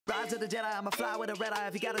Rise of the Jedi, I'm a fly with a red eye.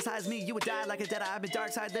 If you got as high as me, you would die like a dead eye. I've been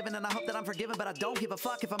dark side living and I hope that I'm forgiven, but I don't give a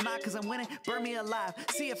fuck if I'm not, cause I'm winning. Burn me alive,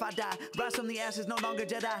 see if I die. Rise from the ashes, no longer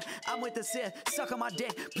Jedi. I'm with the Sith, suck on my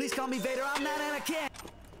dick. Please call me Vader, I'm not Anakin.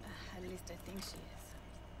 At least I think she is.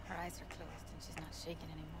 Her eyes are closed and she's not shaking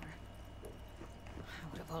anymore.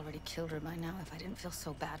 I would have already killed her by now if I didn't feel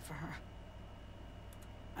so bad for her.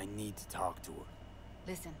 I need to talk to her.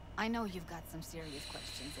 Listen, I know you've got some serious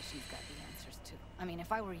questions that she's got the answers to. I mean,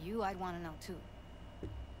 if I were you, I'd want to know too.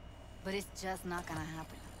 But it's just not gonna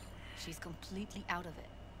happen. She's completely out of it.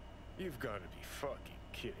 You've got to be fucking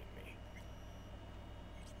kidding me.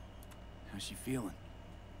 How's she feeling?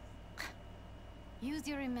 Use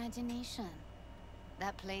your imagination.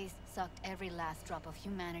 That place sucked every last drop of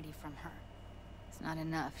humanity from her. It's not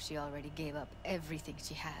enough. She already gave up everything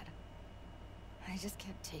she had. I just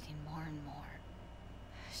kept taking more and more.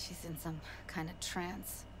 She's in some kind of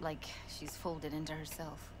trance, like she's folded into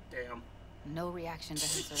herself. Damn. No reaction to her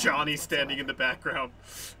surroundings Johnny standing in whatsoever.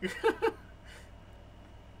 the background.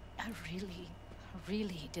 I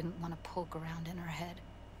really didn't want to poke around in her head.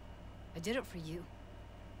 I did it for you.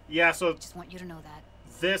 Yeah, so I just want you to know that.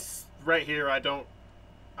 this right here, I don't,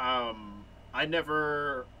 I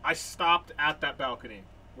stopped at that balcony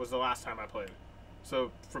was the last time I played it.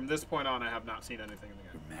 So from this point on, I have not seen anything in the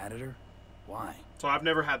game. You're mad at her? Why? So I've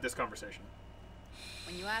never had this conversation.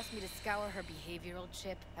 When you asked me to scour her behavioral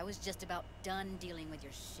chip, I was just about done dealing with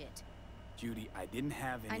your shit. Judy, I didn't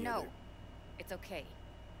have any I know. other... It's okay.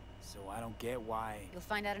 So I don't get why... You'll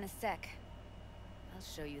find out in a sec. I'll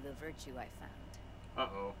show you the virtue I found.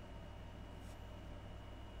 Uh-oh.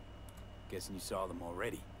 Guessing you saw them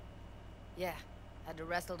already. Yeah, had to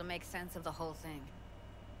wrestle to make sense of the whole thing.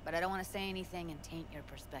 But I don't want to say anything and taint your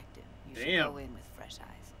perspective. You should Damn. go in with fresh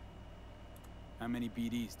eyes. How many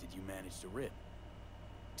BDs did you manage to rip?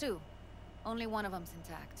 2. Only one of them's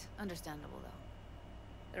intact. Understandable,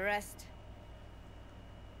 though. The rest...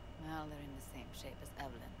 well, they're in the same shape as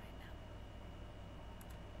Evelyn right now.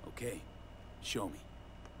 Okay, show me.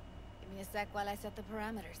 Give me a sec while I set the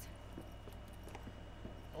parameters.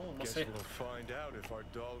 Oh, we'll Guess see. we'll find out if our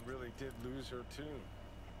doll really did lose her tune.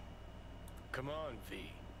 Come on,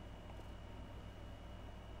 V.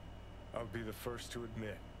 I'll be the first to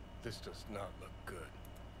admit, this does not look good.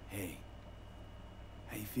 Hey,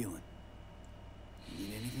 how you feeling? You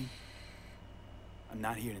need anything? I'm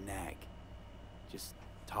not here to nag. Just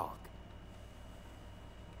talk.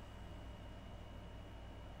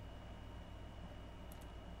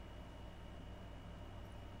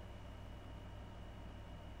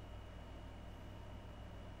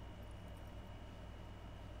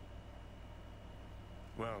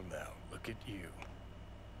 Well now, look at you.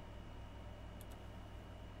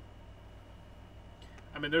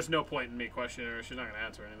 I mean, there's no point in me questioning her. She's not going to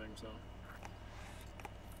answer anything, so...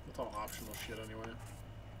 It's all optional shit anyway.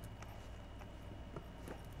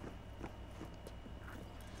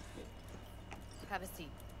 Have a seat.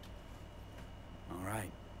 All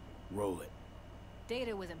right, roll it.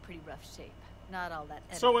 Data was in pretty rough shape. Not all that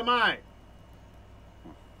So am I!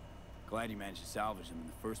 Glad you managed to salvage them in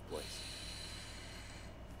the first place.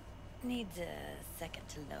 Needs a second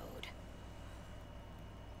to load.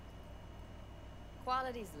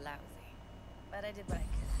 Quality's lousy, but I did what I could.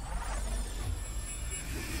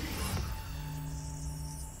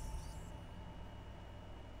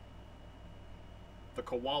 The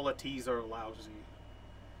koalatees are lousy.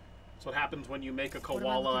 That's what happens when you make a What am I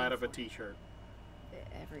koala looking out of a for? t-shirt.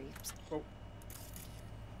 Every... Oh,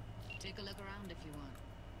 Take a look around if you want.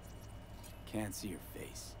 Can't see your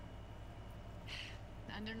face.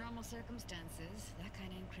 Under normal circumstances, that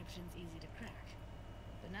kind of encryption's easy to crack.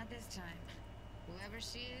 But not this time. Whoever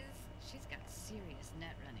she is, she's got serious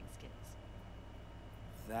net running skills.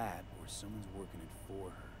 That, or someone's working it for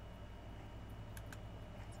her.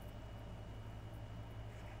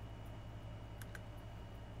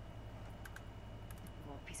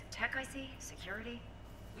 Well, piece of tech I see, security.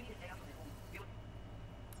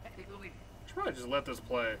 should probably just let this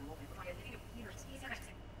play.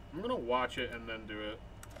 I'm gonna watch it and then do it.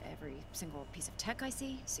 Every single piece of tech I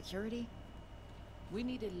see, security. We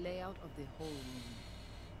need a layout of the whole room.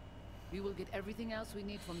 We will get everything else we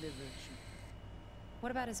need from the virtue.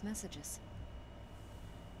 What about his messages?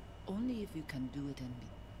 Only if you can do it in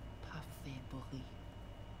parfait bruit.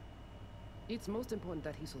 It's most important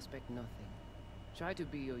that he suspect nothing. Try to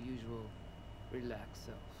be your usual, relaxed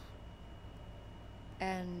self.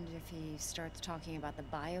 And if he starts talking about the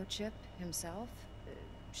biochip himself,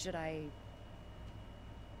 should I...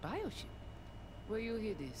 Biochip? Where you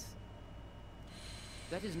hear this?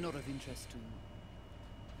 That is not of interest to you.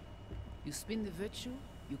 You spin the virtue,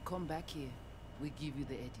 you come back here. We give you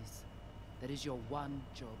the eddies. That is your one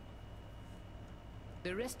job.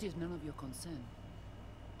 The rest is none of your concern.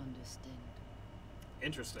 Understand?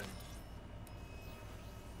 Interesting.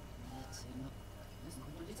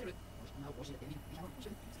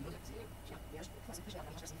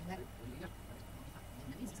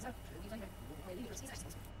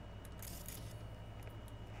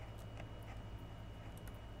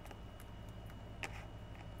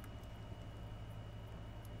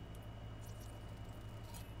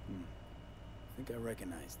 I think I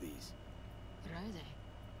recognize these. What are they?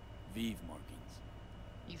 Vive markings.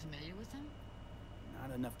 You familiar with them?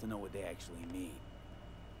 Not enough to know what they actually mean.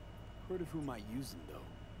 Heard of who might use them,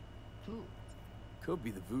 though. Who? Could be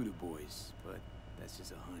the Voodoo Boys, but that's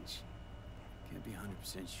just a hunch. Can't be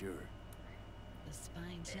 100% sure. The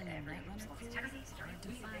spine chilling night runner crew? Hard to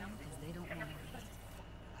find because they don't want to leave.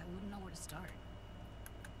 I wouldn't know where to start.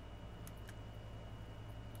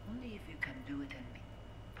 Only if you can do it and be.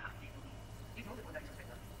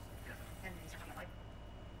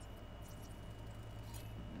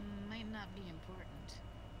 Might not be important.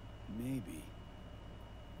 Maybe.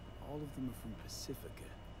 All of them are from Pacifica.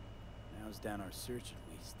 Now's down our search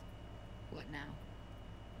at least. What now?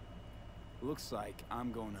 Looks like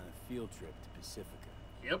I'm going on a field trip to Pacifica.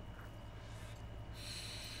 Yep.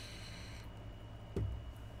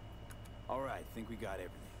 Alright, think we got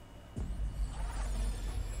everything.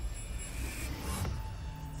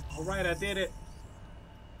 Alright, I did it.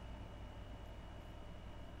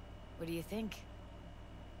 What do you think?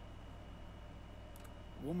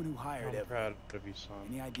 Woman who hired I'm Evelyn. proud of you, son.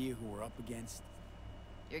 Any idea who we're up against?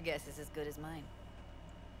 Your guess is as good as mine.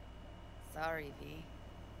 Sorry, V.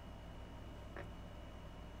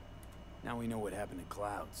 Now we know what happened to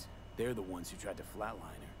Clouds. They're the ones who tried to flatline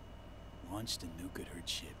her. Launched a nuke at her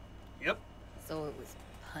ship. Yep. So it was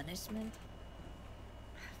punishment?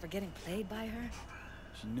 For getting played by her?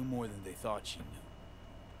 She knew more than they thought she knew.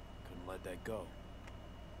 Couldn't let that go.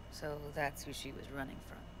 So that's who she was running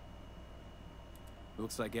from.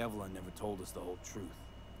 Looks like Evelyn never told us the whole truth.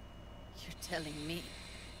 You're telling me?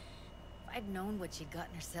 If I'd known what she'd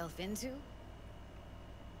gotten herself into?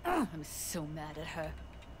 I'm so mad at her.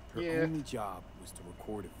 Her only job was to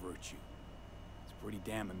record a virtue. It's pretty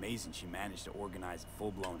damn amazing she managed to organize a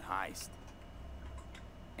full-blown heist.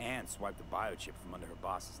 And swipe the biochip from under her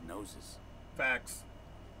boss's noses. Facts.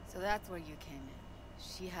 So that's where you came in.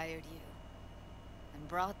 She hired you. And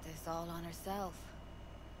brought this all on herself.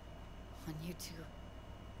 On you two.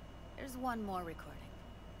 There's one more recording.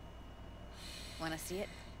 Wanna see it?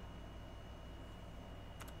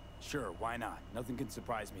 Sure, why not? Nothing can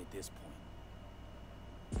surprise me at this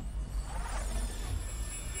point.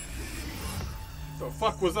 The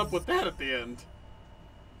fuck was up with that at the end?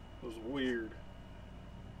 It was weird.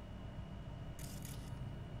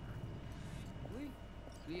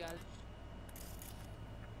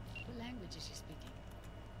 What language is she speaking?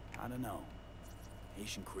 I don't know.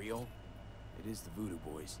 Haitian Creole? It is the Voodoo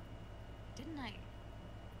Boys. Didn't I?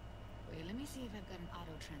 Wait, let me see if I've got an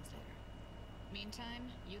auto-translator. Meantime,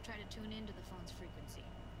 you try to tune into the phone's frequency.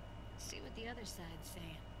 See what the other side's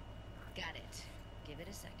saying. Got it. Give it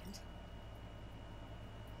a second.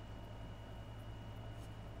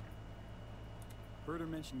 Heard her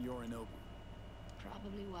mention Yorinobu.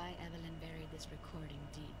 Probably why Evelyn buried this recording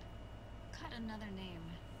deep. Caught another name.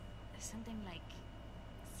 Something like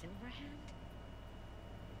Silverhand?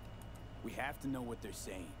 We have to know what they're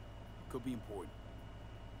saying. Could be important.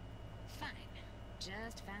 Fine.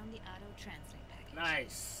 Just found the auto-translate package.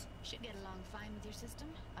 Nice. Should get along fine with your system.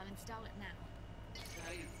 I'll install it now.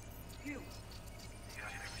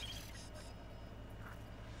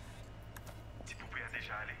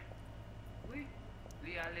 Oui,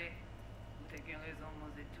 lui aller. Vous avez raison, moi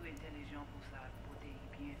c'est tout intelligent pour ça, pour te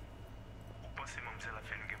bien. Vous pensez même que ça a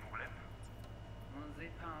fait un problème? On n'est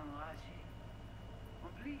pas enragé. En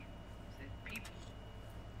plus, c'est people.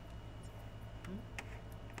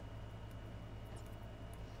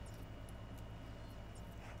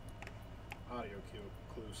 Audio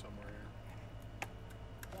clue somewhere here.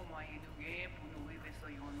 Bon moyen de gagner pour nous arriver sur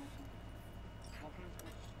yon nous. Faut que nous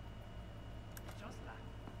juste là.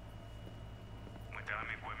 Moi, t'as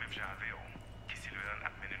mis pour même j'avais qui s'il veut en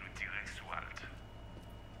amener nous direct sous Alt.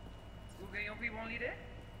 Vous gagnez plus bon l'idée?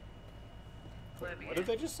 Très bien. What did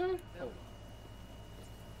they just say? Oh.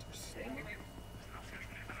 This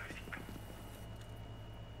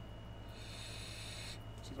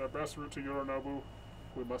is our best route to Yorinobu.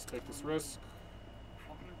 We must take this risk.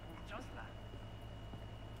 Faut que nous juste là.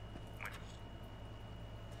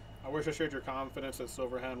 I wish I shared your confidence that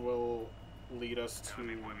Silverhand will lead us to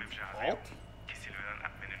Alt.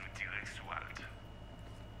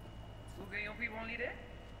 Vous gagnez un plus bon idée?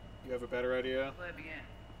 You have a better idea? Très bien.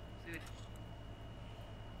 C'est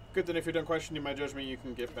Good, then if you're done questioning my judgment, you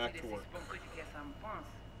can get back to work. bon que tu fais ça me pense.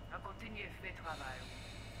 À continuer à faire travail.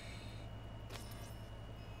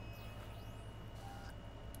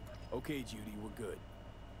 Okay, Judy, we're good.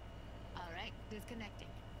 All right, disconnecting.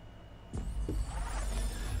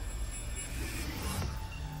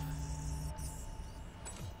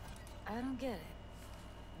 I don't get it.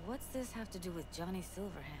 What's this have to do with Johnny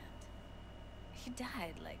Silverhand? He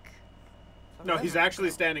died, like... No, he's forever actually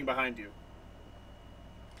ago. standing behind you.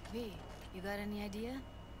 V, you got any idea?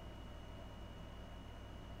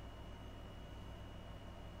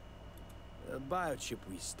 The biochip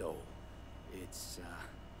we stole. It's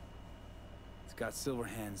got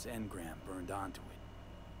Silverhand's engram burned onto it.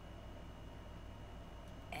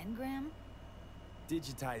 Engram?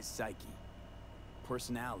 Digitized psyche.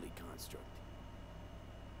 Personality construct.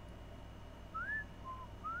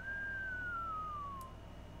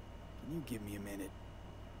 Can you give me a minute?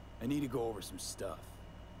 I need to go over some stuff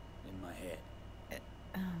in my head.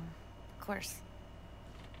 Of course.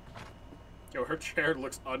 Yo, her chair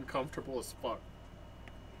looks uncomfortable as fuck.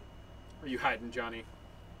 Are you hiding, Johnny?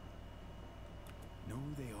 Know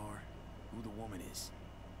who they are, who the woman is.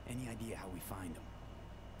 Any idea how we find them?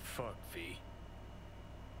 Fuck, V.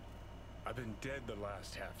 I've been dead the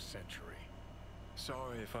last half-century.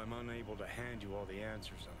 Sorry if I'm unable to hand you all the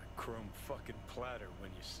answers on a chrome fucking platter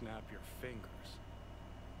when you snap your fingers.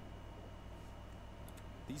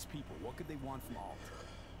 These people, what could they want from Alt?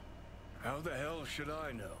 How the hell should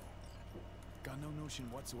I know? Got no notion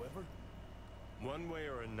whatsoever? One way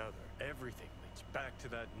or another, everything leads back to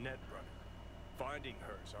that netrunner. Finding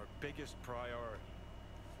her's our biggest priority.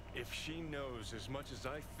 If she knows as much as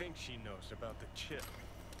I think she knows about the chip,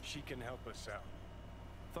 she can help us out.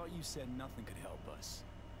 Thought you said nothing could help us.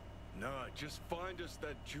 Nah, just find us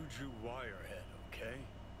that Juju wirehead, okay?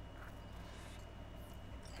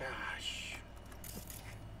 Gosh.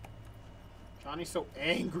 Johnny's so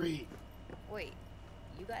angry. Wait,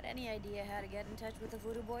 you got any idea how to get in touch with the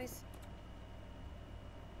Voodoo Boys?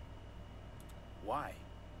 Why?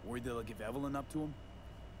 Worried they'll give Evelyn up to him?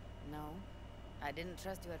 No. I didn't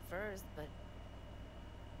trust you at first, but...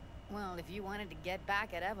 Well, if you wanted to get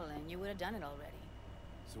back at Evelyn, you would have done it already.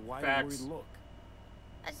 So why Facts. are you worried to look?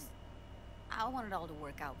 I want it all to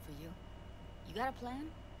work out for you. You got a plan?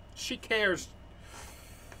 She cares.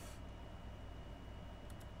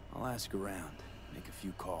 I'll ask around, make a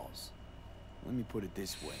few calls. Let me put it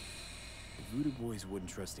this way. The Voodoo Boys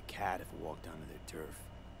wouldn't trust a cat if it walked onto their turf.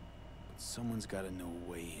 But someone's gotta know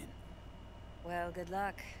a way in. Well, good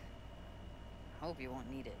luck. Hope you won't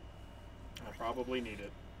need it. I'll probably need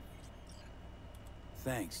it.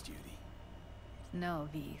 Thanks, Judy. No,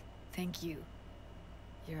 V. Thank you.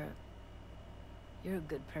 You're a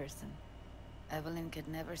good person. Evelyn could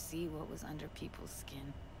never see what was under people's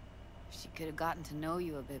skin. If she could have gotten to know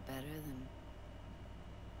you a bit better, then...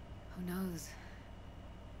 Who knows?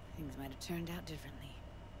 Things might have turned out differently.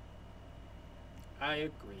 I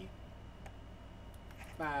agree.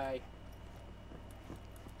 Bye.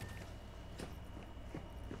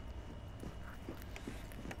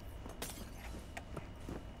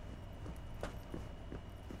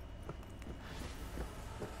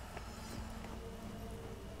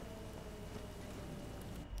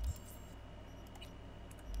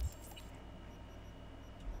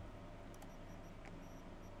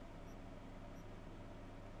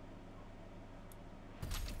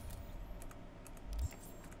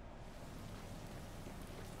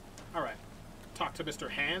 Alright. Talk to Mr.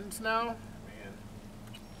 Hands now? Man.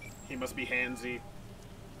 He must be handsy.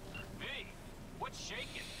 Hey, what's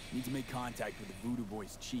shaking? Need to make contact with the Voodoo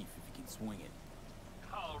Boys chief if you can swing it.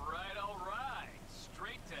 All right.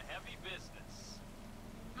 Straight to heavy business.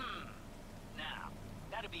 Now,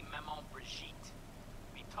 that'd be Maman Brigitte.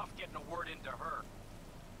 Be tough getting a word into her.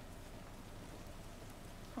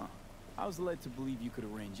 Huh. I was led to believe you could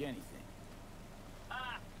arrange anything.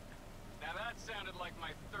 Now that sounded like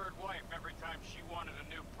my third wife every time she wanted a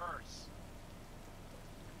new purse.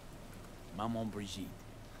 Maman Brigitte.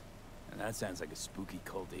 And that sounds like a spooky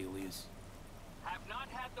cult alias. Have not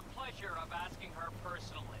had the pleasure of asking her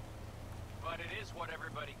personally, but it is what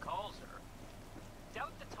everybody calls her.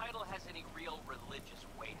 Doubt the title has any real religious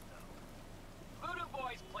weight, though. Voodoo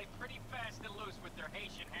Boys play pretty fast and loose with their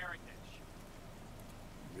Haitian heritage.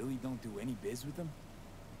 You really don't do any biz with them?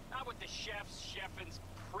 Not with the chefs, cheffins,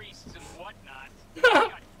 priests, and whatnot. They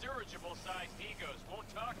got dirigible-sized egos, won't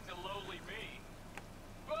talk to lowly me.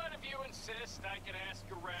 But if you insist, I can ask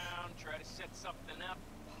around, try to set something up.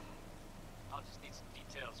 I'll just need some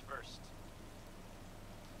details first.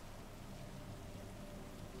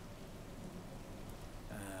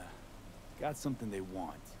 got something they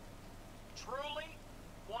want. Truly?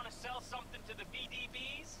 Want to sell something to the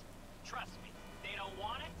VDBs? Trust me, they don't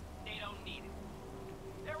want it, they don't need it.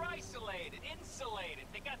 They're isolated, insulated,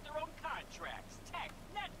 they got their own contracts, tech,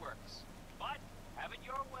 networks. But, have it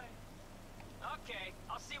your way. Okay,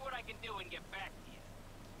 I'll see what I can do and get back to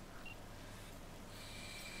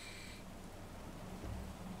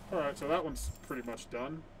you. Alright, so that one's pretty much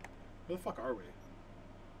done. Where the fuck are we?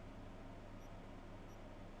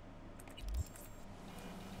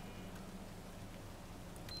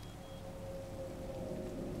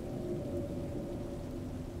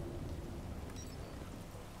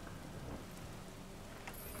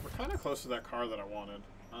 We're kind of close to that car that I wanted.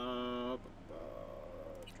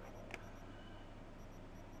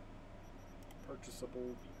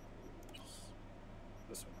 Purchasable vehicles.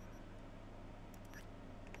 This one.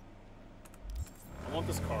 I want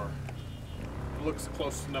this car. It looks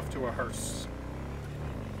close enough to a hearse.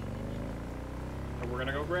 And we're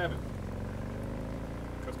gonna go grab it.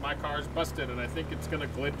 Because my car's busted and I think it's gonna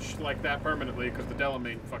glitch like that permanently because the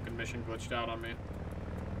Delamain fucking mission glitched out on me.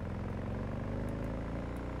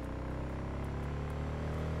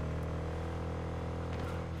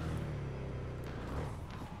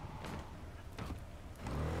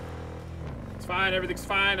 It's fine, everything's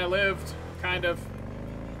fine, I lived. Kind of.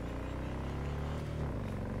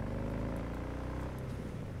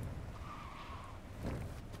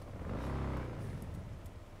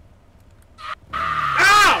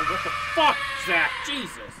 Ow! What the fuck, Zach?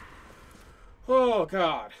 Jesus. Oh,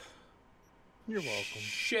 God. You're welcome.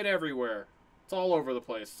 Shit everywhere. It's all over the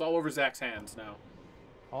place. It's all over Zach's hands now.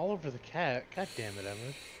 All over the cat. God damn it,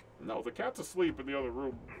 Evelyn. No, the cat's asleep in the other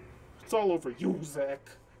room. It's all over you, Zach.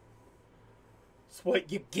 It's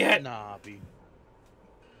what you get. Nah, B.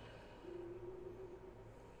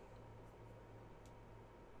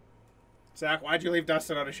 Zach, why'd you leave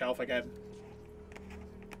Dustin on a shelf again?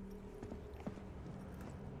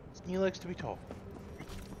 He likes to be tall.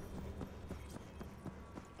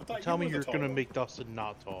 I thought Tell me you were you're the gonna tall make Dustin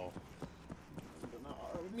not tall. one. No,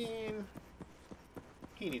 I mean,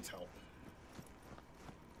 he needs help.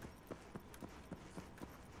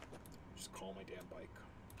 Just call my damn bike.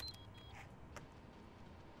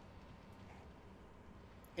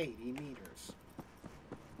 80 meters.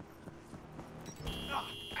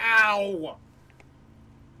 Ow!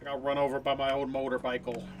 I got run over by my own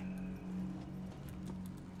motorcycle.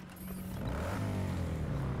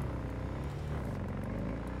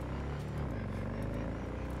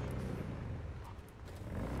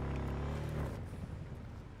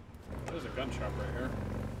 There's a gun shop right here.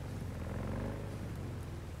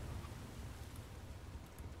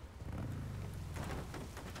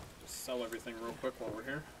 Just sell everything real quick while we're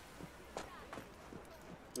here.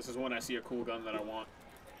 This is when I see a cool gun that I want.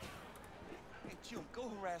 Hey, June, go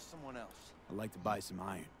harass someone else. I'd like to buy some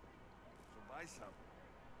iron. So buy some.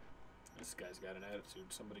 This guy's got an attitude.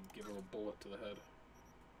 Somebody give him a bullet to the head.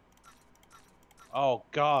 Oh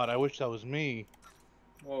God, I wish that was me.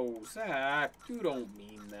 Whoa, Zach, you don't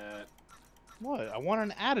mean that. What? I want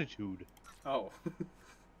an attitude. Oh.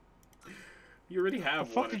 You already have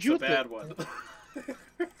The fuck one. did It's you a bad think? one.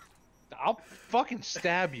 I'll fucking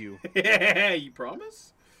stab you. Yeah, you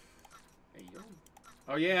promise? Hey, yo.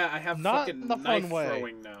 Oh yeah, I have Not fucking in the knife fun way.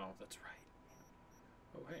 throwing now. That's right.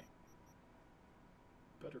 Oh hey.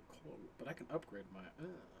 Better clothes, but I can upgrade my.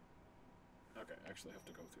 Okay, I actually have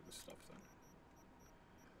to go through this stuff then.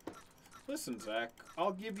 Listen, Zach,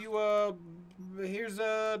 I'll give you a. Here's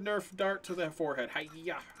a Nerf dart to the forehead.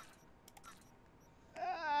 Hi-ya.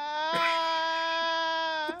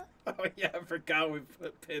 Oh yeah, I forgot we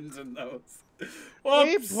put pins in those. We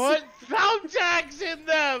Whoops! put thumbtacks in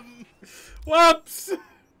them! Whoops!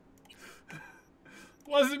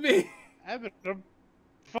 Wasn't me. Evan, I'm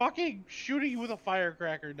fucking shooting you with a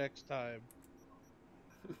firecracker next time.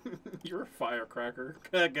 You're a firecracker.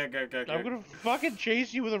 I'm gonna fucking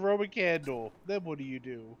chase you with a Roman candle. Then what do you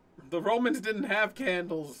do? The Romans didn't have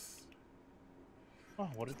candles. Oh,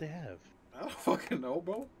 what did they have? I don't fucking know,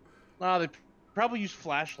 bro. Nah, they probably used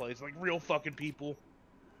flashlights like real fucking people.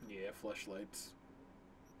 Yeah, flashlights.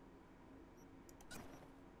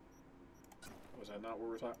 Was that not where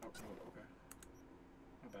we're talking? Oh, okay.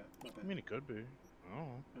 My bad. My bad. I mean, it could be.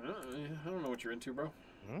 Oh. I don't know what you're into, bro.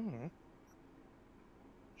 I don't know.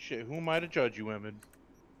 Shit, who am I to judge you, Emmett?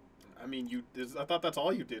 I mean, I thought that's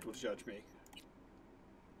all you did was judge me.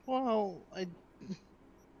 Well,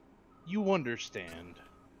 you understand.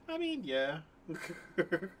 I mean, yeah.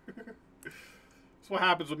 That's what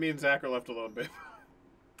happens when me and Zach are left alone, babe.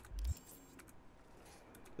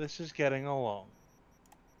 This is getting along.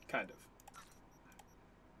 Kind of.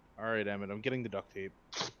 Alright, Emmett, I'm getting the duct tape.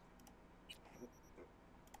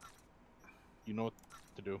 You know what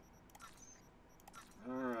to do.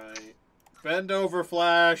 Alright. Bend over,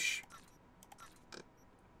 Flash.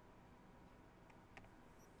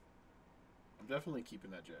 I'm definitely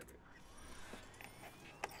keeping that jacket.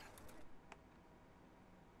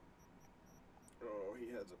 Oh,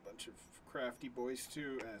 he has a bunch of crafty boys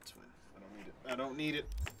too. That's fine. I don't need it. I don't need it.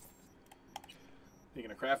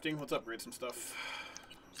 Speaking of crafting, let's upgrade some stuff.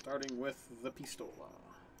 Starting with the pistola.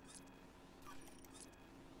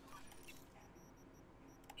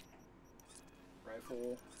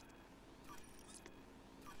 Rifle.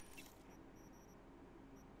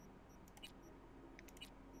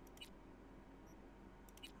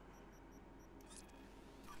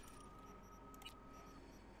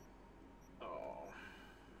 Oh.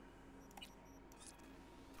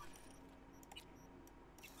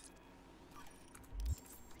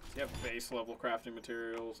 You have base level crafting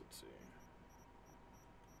materials. Let's see.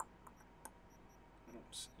 I don't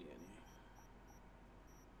see any.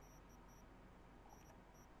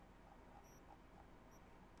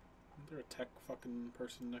 Is there a tech fucking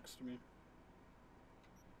person next to me?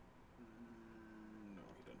 No,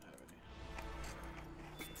 he doesn't have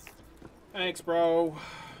any. Thanks, bro.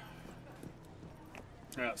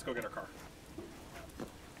 Alright, let's go get our car.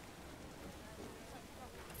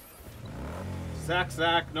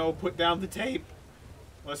 Zach, no, put down the tape.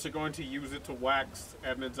 Unless you're going to use it to wax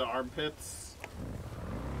Edmund's armpits.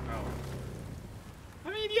 Oh. I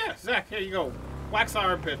mean, yeah, Zach, here you go. Wax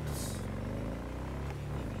armpits.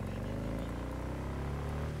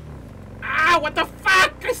 Ah, what the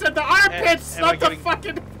fuck? I said the armpits, not the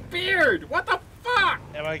fucking beard. What the fuck?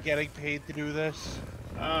 Am I getting paid to do this?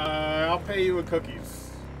 I'll pay you with cookies.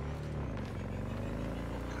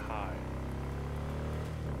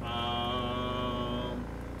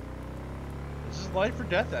 This is life or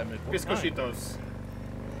death, Emmett. Biscochitos.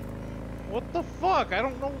 What the fuck? I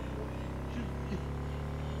don't know.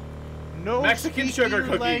 No Mexican sugar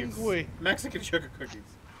cookies. Language. Mexican sugar cookies.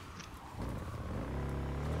 I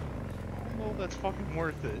don't know if that's fucking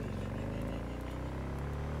worth it.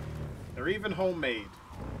 They're even homemade.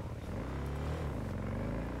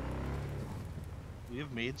 We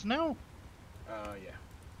have maids now? Yeah.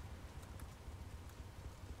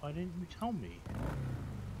 Why didn't you tell me?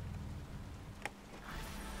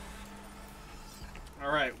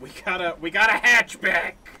 All right, we got a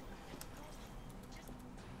hatchback.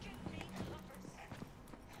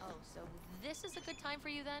 Oh, so this is a good time for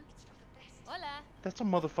you then? Hola. That's a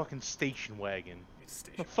motherfucking station wagon.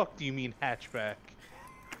 The fuck do you mean hatchback?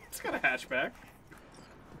 It's got a hatchback.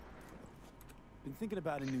 Been thinking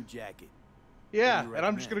about a new jacket. Yeah, and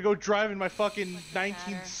I'm just gonna go drive in my fucking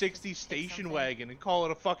 1960s station wagon and call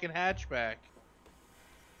it a fucking hatchback.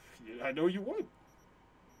 Yeah, I know you would.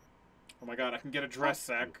 Oh my god, I can get a dress,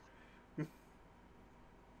 Zach.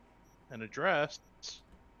 An address?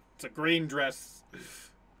 It's a green dress.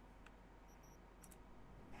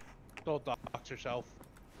 Don't dox yourself.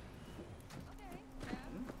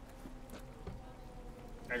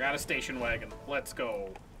 I got a station wagon. Let's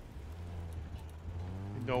go.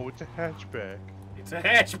 No, it's a hatchback. It's a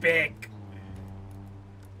hatchback.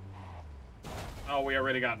 Oh, we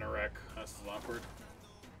already got in a wreck. This is awkward.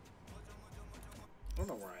 I don't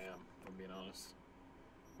know where I am, if I'm being honest.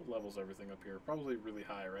 What level's everything up here? Probably really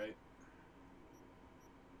high, right?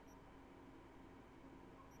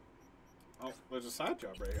 Oh, there's a side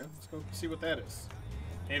job right here. Let's go see what that is.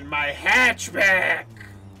 In my hatchback!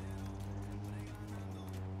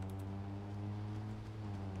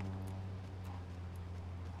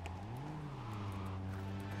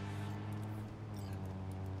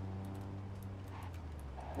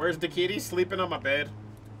 Where's the kitty? Sleeping on my bed.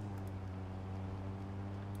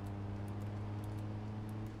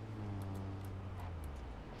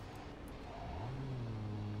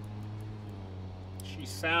 She's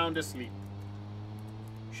sound asleep.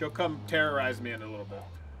 She'll come terrorize me in a little bit.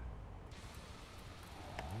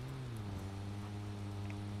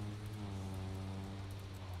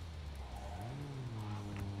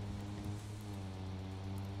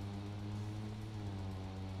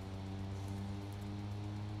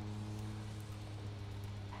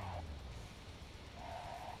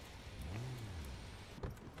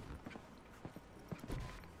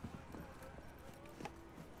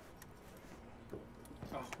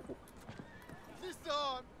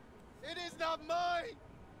 Listen! It is not mine!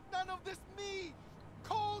 None of this me!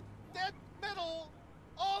 Cold, dead metal!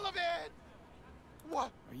 All of it!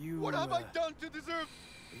 What? Are you, what have I done to deserve?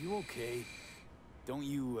 Are you okay? Don't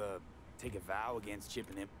you, take a vow against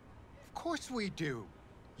chipping him? Of course we do.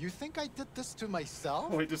 You think I did this to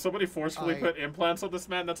myself? Wait, did somebody forcefully put implants on this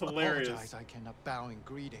man? That's hilarious. Apologize, I cannot bow in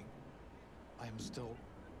greeting. I am still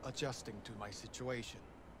adjusting to my situation.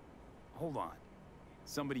 Hold on.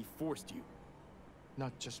 Somebody forced you.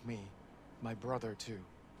 Not just me, my brother too.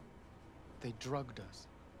 They drugged us,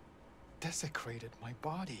 desecrated my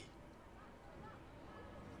body.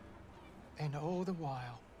 And all the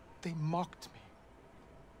while, they mocked me.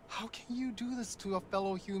 How can you do this to a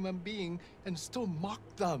fellow human being and still mock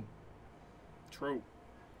them? True.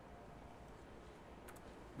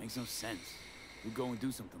 Makes no sense. Who'd go and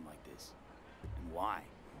do something like this? And why?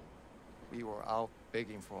 We were out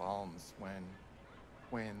begging for alms when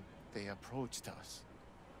they approached us.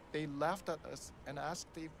 They laughed at us and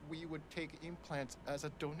asked if we would take implants as a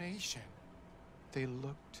donation. They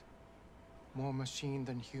looked more machine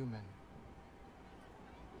than human.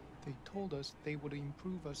 They told us they would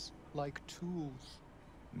improve us like tools.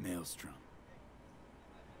 Maelstrom.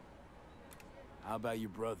 How about your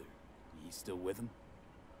brother? He's still with him?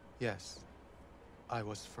 Yes, I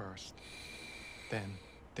was first. Then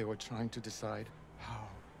they were trying to decide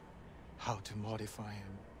how to modify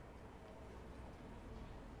him.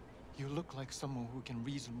 You look like someone who can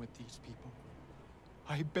reason with these people.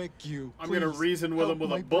 I beg you, I'm gonna please reason with help him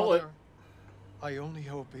with a my bullet. brother. I only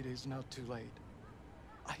hope it is not too late.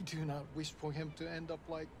 I do not wish for him to end up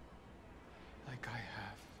like I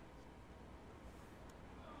have.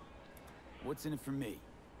 What's in it for me?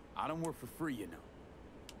 I don't work for free, you know.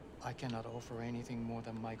 I cannot offer anything more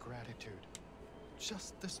than my gratitude.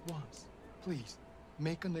 Just this once. Please,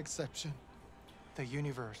 make an exception. The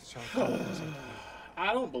universe shall compensate me.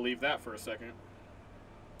 I don't believe that for a second.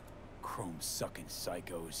 Chrome-sucking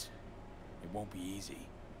psychos. It won't be easy.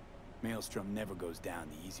 Maelstrom never goes down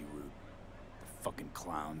the easy route. The fucking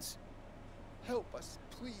clowns. Help us,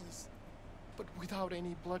 please. But without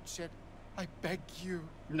any bloodshed, I beg you.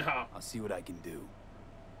 No. I'll see what I can do.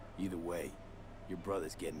 Either way, your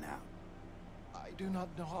brother's getting out. I do not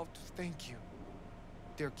know how to thank you.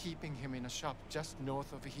 They're keeping him in a shop just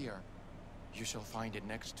north of here. You shall find it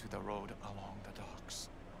next to the road along the docks.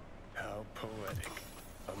 How poetic.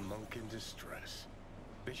 A monk in distress.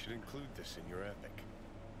 They should include this in your epic.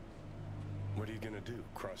 What are you gonna do?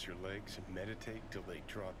 Cross your legs and meditate till they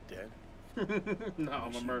drop dead? No,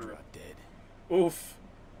 I'm a murderer. Drop dead. Oof.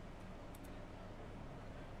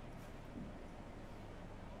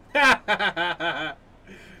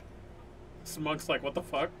 Smug's like, what the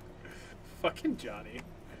fuck? Fucking Johnny.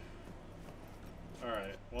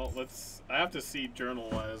 Alright, well, let's... I have to see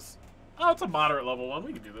journal-wise. Oh, it's a moderate level one.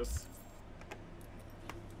 We can do this.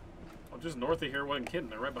 Well, just north of here wasn't kidding.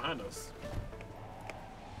 They're right behind us.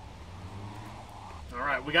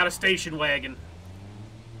 Alright, we got a station wagon.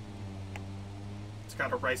 It's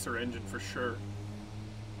got a racer engine for sure.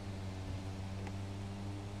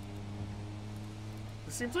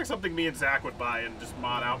 It seems like something me and Zach would buy and just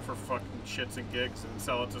mod out for fucking shits and gigs and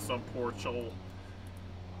sell it to some poor chol.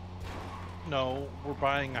 No, we're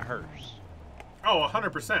buying a hearse. Oh,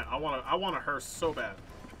 100%. I want a hearse so bad.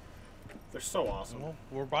 They're so awesome. Well,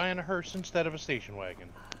 we're buying a hearse instead of a station wagon.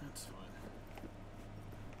 That's fine.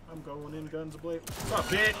 I'm going in guns ablaze. What's up,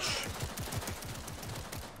 bitch?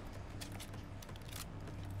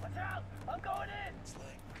 Watch out! I'm going in! It's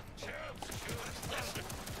like, listen.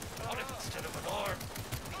 On it instead of an arm.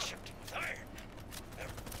 Be shifting with iron.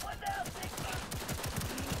 One down,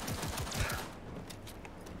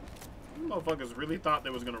 You motherfuckers really thought they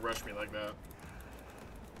was gonna rush me like that.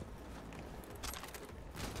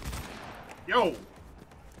 Yo!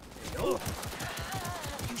 Yo!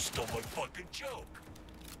 You stole my fucking joke.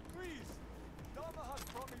 Please, Dharma has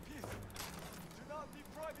brought me peace. Do not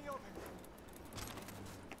deprive me of it.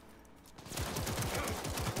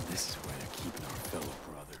 This is where they're keeping our fellow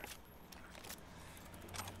brother.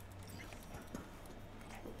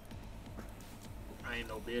 I ain't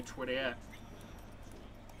no bitch. Where they at?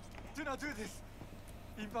 Do not do this.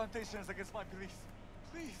 Implantation is against my beliefs.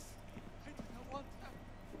 Please, I do not want that.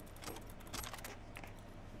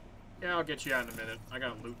 Yeah, I'll get you out in a minute. I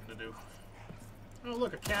got looting to do. Oh,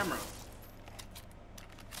 look, a camera.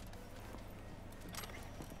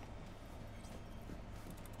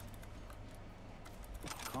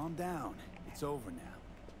 Calm down. It's over now.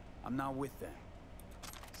 I'm not with them.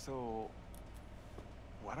 So,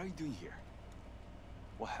 what are you doing here?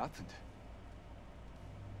 What happened?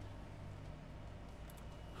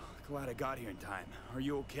 Glad I got here in time. Are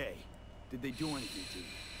you okay? Did they do anything to you?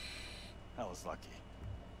 I was lucky.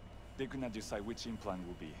 They could not decide which implant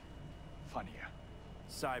would be funnier.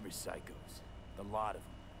 Cyber psychos. The lot of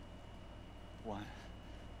them.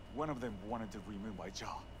 One of them wanted to remove my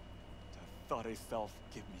jaw. The thought itself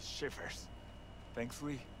gave me shivers.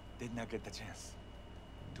 Thankfully, did not get the chance.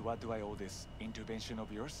 To what do I owe this intervention of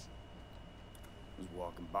yours? Was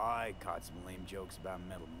walking by, caught some lame jokes about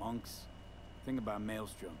metal monks. Thing about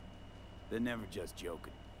Maelstrom, they're never just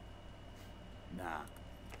joking. Nah,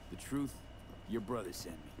 the truth, your brother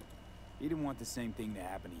sent me. He didn't want the same thing to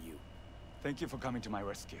happen to you. Thank you for coming to my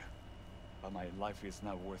rescue. But my life is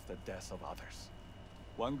not worth the deaths of others.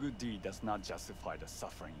 One good deed does not justify the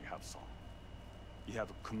suffering you have sown. You have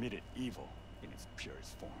committed evil in its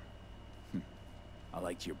purest form. I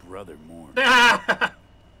liked your brother more.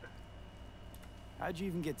 How'd you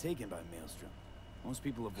even get taken by Maelstrom? Most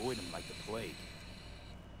people avoid him like the plague.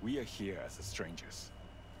 We are here as strangers.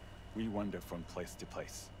 We wander from place to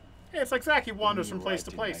place. Yeah, it's like Zack, he wanders When from we place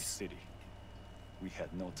to arrived in my place. city, we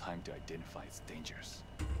had no time to identify its dangers.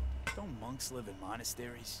 Don't monks live in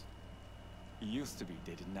monasteries? It used to be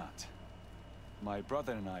they did not. My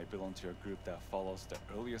brother and I belong to a group that follows the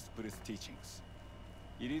earliest Buddhist teachings.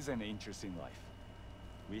 It is an interesting life.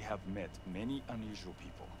 We have met many unusual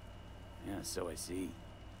people. Yeah, so I see.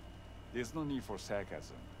 There's no need for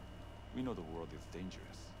sarcasm. We know the world is dangerous.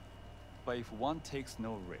 But if one takes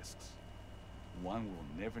no risks, one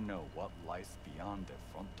will never know what lies beyond the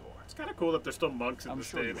front door. It's kind of cool that there's still monks in I'm this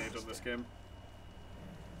sure day you and age of this game.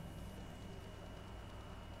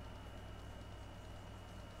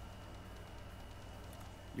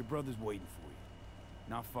 Your brother's waiting for you.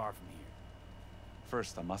 Not far from here.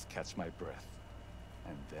 First, I must catch my breath,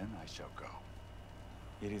 and then I shall go.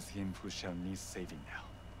 It is him who shall need saving now.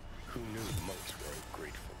 Who knew monks were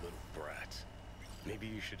ungrateful little brats? Maybe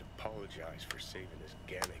you should apologize for saving his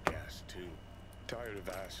Gannic ass, too. Tired of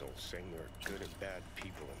assholes saying there are good and bad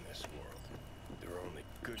people in this world. There are only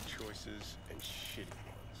good choices and shitty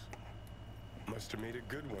ones. Must have made a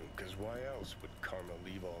good one, because why else would Karma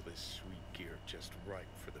leave all this sweet gear just ripe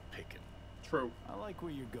for the picking? True. I like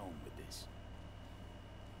where you're going with this.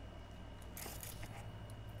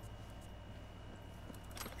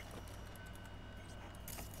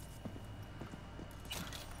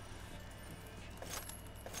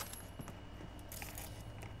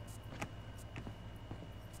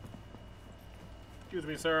 Excuse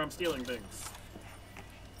me, sir, I'm stealing things.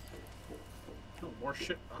 Oh, more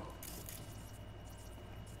shit. Oh.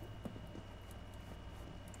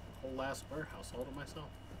 Whole last warehouse all to myself.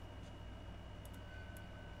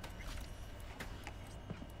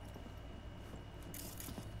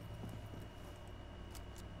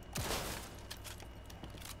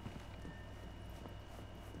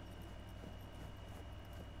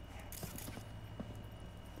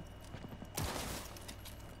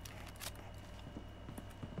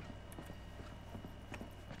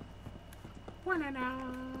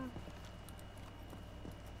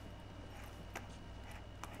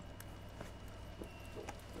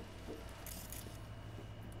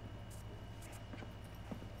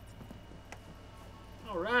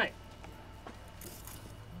 All right.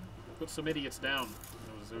 Put some idiots down.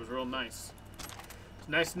 It was real nice. It's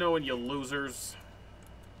nice knowing you losers.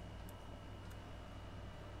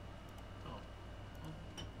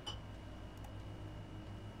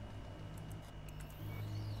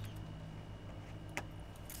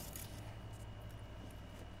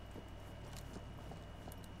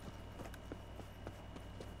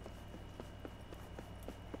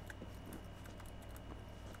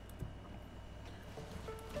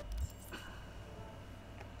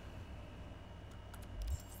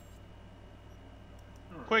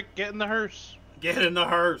 Quick, get in the hearse. Get in the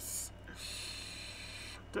hearse.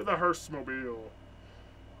 To the hearse-mobile.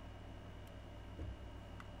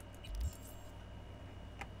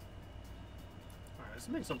 Alright, let's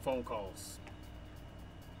make some phone calls.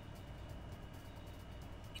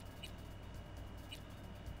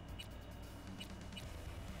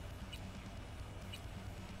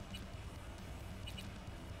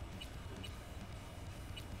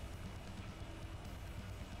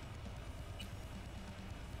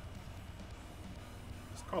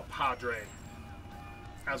 Call Padre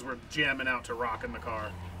as we're jamming out to rock in the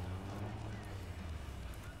car.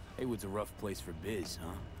 Haywood's a rough place for biz,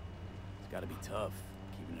 huh? It's gotta be tough,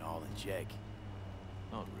 keeping it all in check.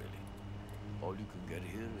 Not really. All you can get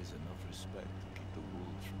here is enough respect to keep the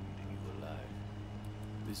wolves from eating you alive.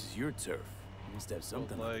 This is your turf. You must have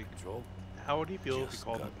something Well, under control. How would he feel if he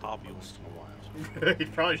called him Papa?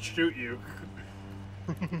 He'd probably shoot you.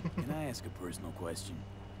 Can I ask a personal question?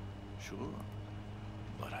 Sure,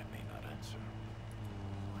 but I may not answer.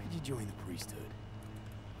 Why did you join the priesthood?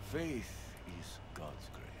 Faith is God's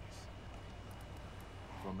grace.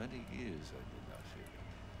 For many years I did not feel it.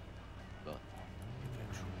 But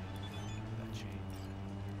eventually, that changed.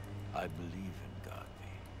 I believe in God,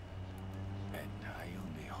 and I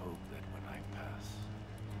only hope that when I pass,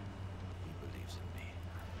 he believes in me.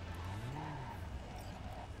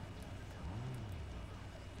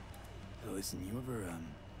 listen, you ever,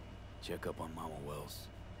 check up on Mama Wells?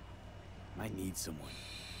 Might need someone,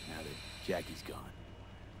 now that Jackie's gone.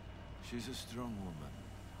 She's a strong woman.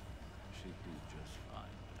 She'd do just fine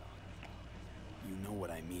without you. You know what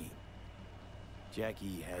I mean.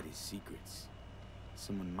 Jackie had his secrets.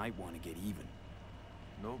 Someone might want to get even.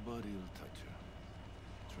 Nobody will touch her.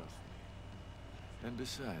 Trust me. And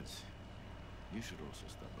besides, you should also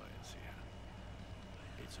stop by and see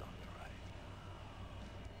her. It's on your right.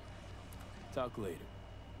 Talk later.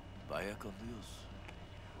 Vaya con Dios.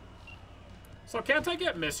 So can't I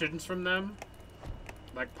get missions from them?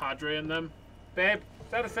 Like Padre and them? Babe,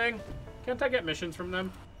 is that a thing? Can't I get missions from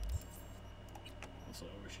them? Also,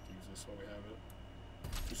 we should use this while we have it.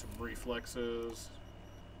 Do some reflexes.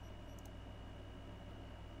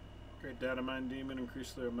 Great data mine demon,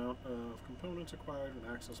 increase the amount of components acquired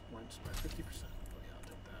and access points by 50%. Oh yeah, I'll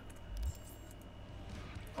take that.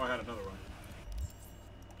 Oh, I had another one.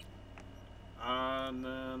 And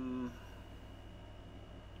then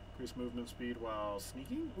increase movement speed while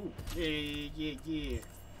sneaking. Ooh, yeah.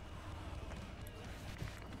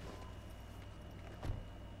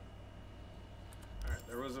 All right,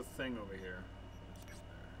 there was a thing over here.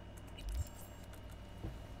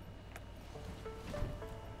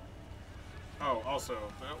 Oh, also,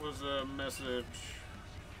 that was a message.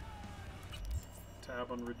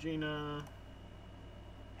 Tab on Regina.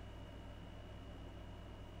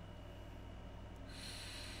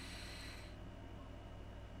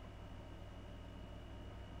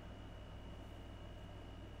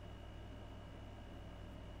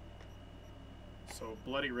 So,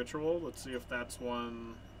 Bloody Ritual, let's see if that's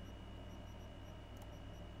one.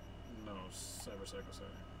 No, Cyber Psycho setting.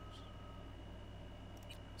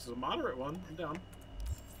 This is a moderate one. I'm down.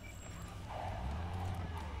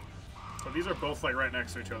 So these are both like right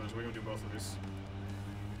next to each other, so we can do both of these.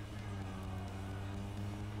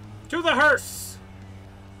 To the hearse!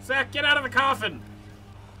 Zach, get out of the coffin!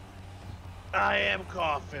 I am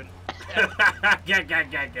coughing. Gag.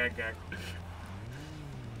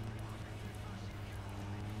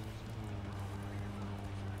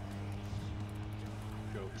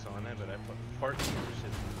 Joke's on it, but I put fart in your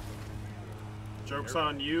system. Joke's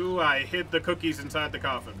on you, I hid the cookies inside the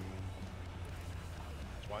coffin.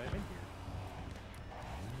 That's why I'm in here.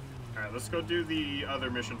 Alright, let's go do the other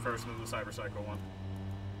mission first and then the Cyber Cycle one.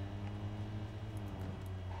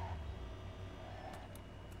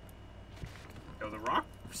 Yo, the rock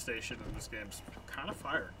station in this game's kind of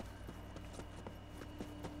fire.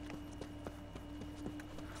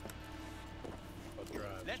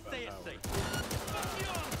 Let's say it's safe.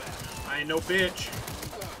 I ain't no bitch.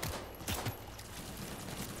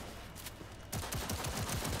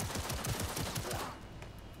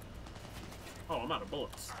 Oh, I'm out of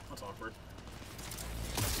bullets. That's awkward.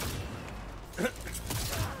 I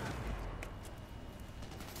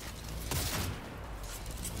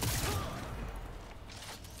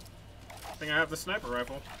think I have the sniper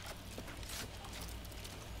rifle.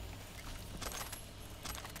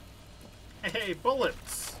 Hey,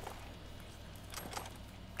 bullets!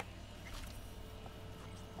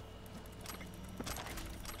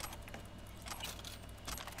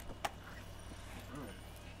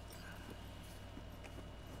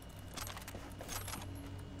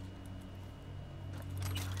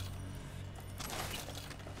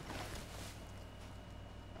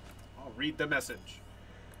 Read the message.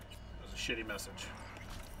 It was a shitty message.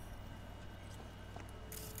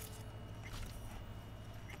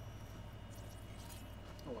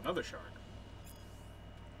 Oh, another shard.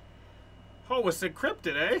 Oh, it's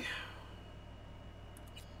encrypted, eh?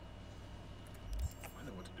 I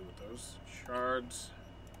know what to do with those. Shards.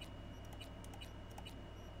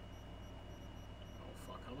 Oh,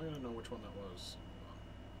 fuck. How am I gonna know which one that was?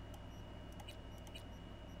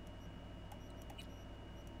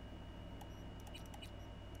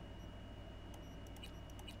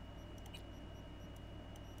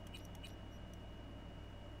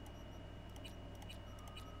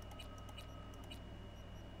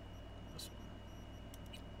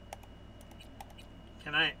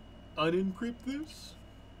 Can I unencrypt this?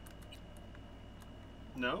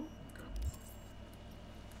 No? Okay.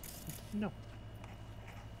 No.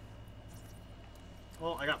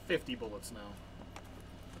 Well, I got 50 bullets now.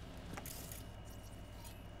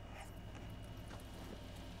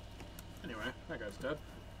 Anyway, that guy's dead.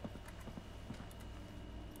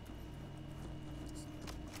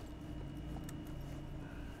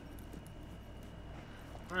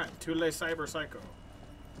 Alright, Tule Cyber Psycho.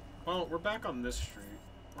 Well, we're back on this street.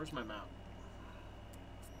 Where's my map?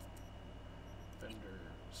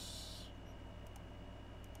 Vendors.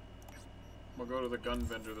 We'll go to the gun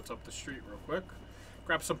vendor that's up the street real quick.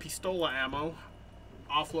 Grab some pistola ammo.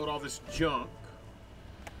 Offload all this junk.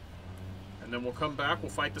 And then we'll come back.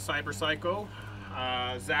 We'll fight the Cyber Psycho.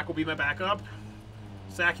 Zach will be my backup.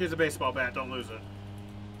 Zach, here's a baseball bat. Don't lose it.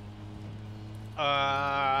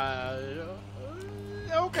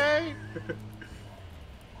 Okay.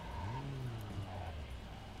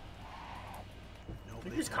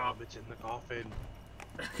 Nobody's It's in the coffin.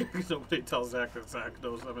 Nobody tells Zach that Zach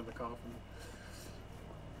knows I'm in the coffin.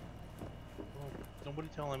 Well, nobody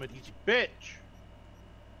tell him that he's a bitch.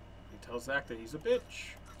 He tells Zach that he's a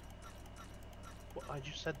bitch. Well, I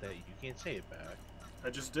just said that. You can't say it back. I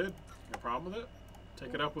just did. No problem with it?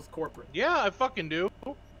 Take it up with corporate. Yeah, I fucking do.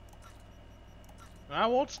 I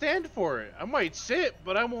won't stand for it. I might sit,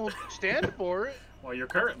 but I won't stand for it. Well, you're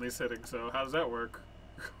currently sitting, so how does that work?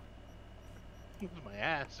 With my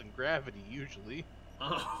ass and gravity, usually.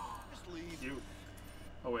 Oh, you.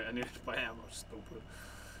 Oh wait, I need to buy ammo. Stupid.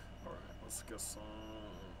 All right, let's get some.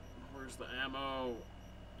 Where's the ammo?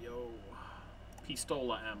 Yo,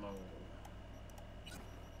 pistola ammo.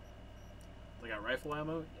 I got rifle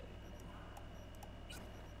ammo. Yeah.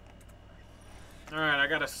 All right, I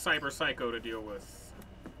got a Cyber Psycho to deal with.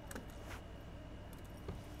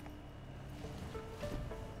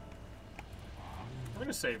 I'm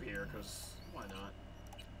gonna save here, because why not?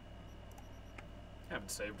 Haven't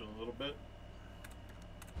saved in a little bit.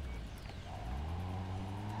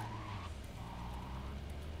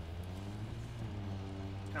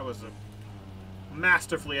 That was a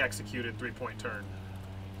masterfully executed three-point turn.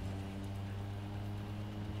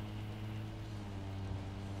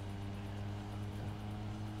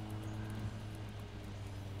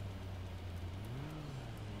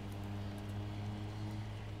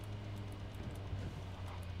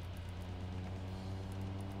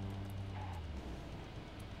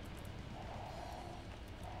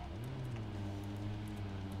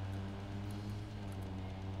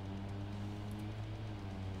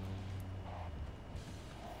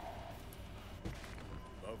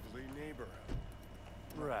 Lovely neighborhood.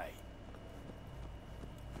 Right.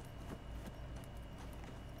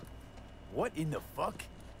 What in the fuck?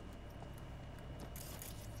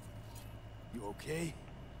 You okay?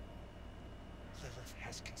 Lilith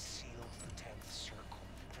has concealed the 10th circle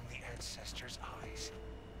from the ancestors' eyes.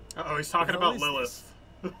 Uh-oh, he's talking about Lilith.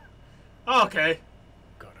 Oh, okay.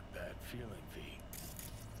 Got a bad feeling, V.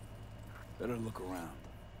 Better look around.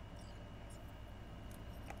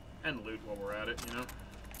 And loot while we're at it, you know?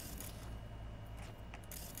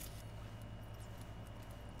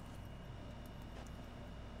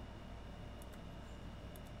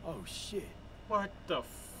 Oh, shit. What the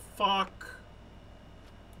fuck?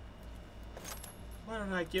 Why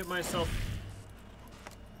did I get myself...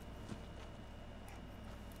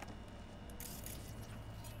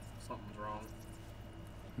 Something's wrong.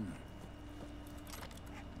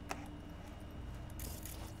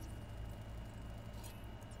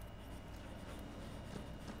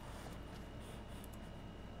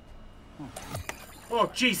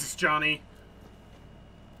 Oh, Jesus, Johnny.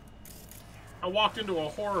 I walked into a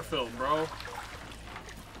horror film, bro.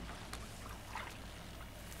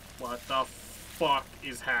 What the fuck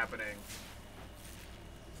is happening?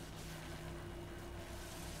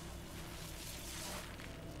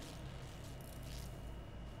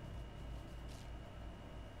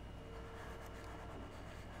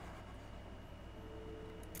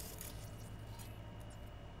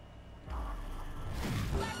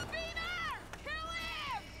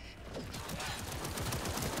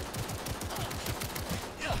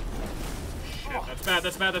 That's bad,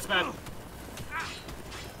 that's bad, that's bad.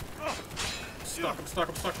 Stuck, I'm stuck,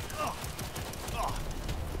 I'm stuck.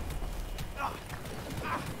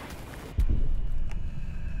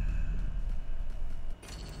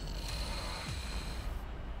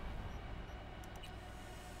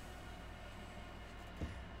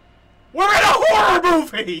 We're in a horror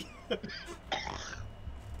movie!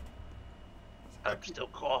 I'm still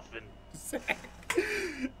coughing.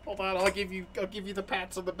 Hold on, I'll give you the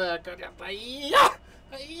pats on the back.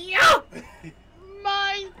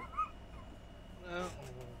 Mine.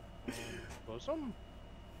 Bosom.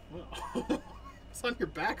 It's on your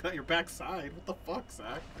back, not your backside. What the fuck,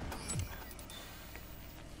 Zach?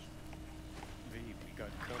 V, we got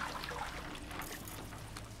company.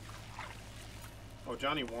 Oh,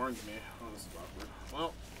 Johnny warned me. Oh, this is awkward.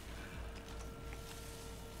 Well.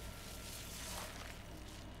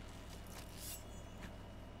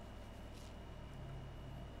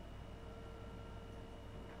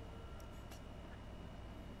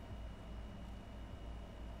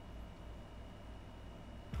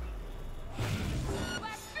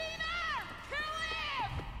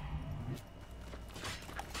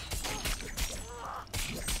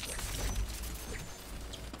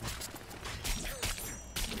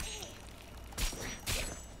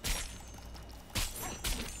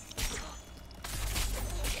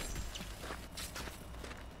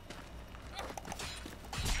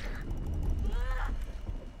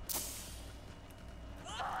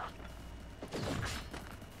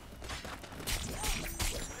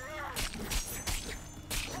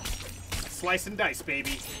 Slice and dice,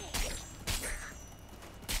 baby.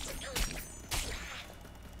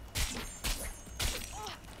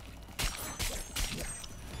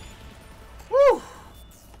 Woo!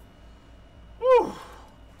 Woo!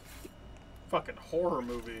 Fucking horror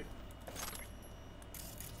movie.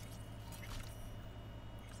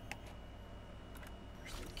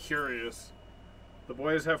 Curious. The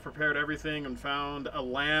boys have prepared everything and found a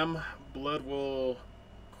lamb. Blood will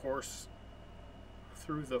course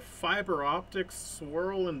through the fiber optics,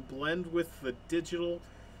 swirl and blend with the digital,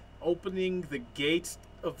 opening the gates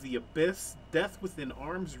of the abyss. Death within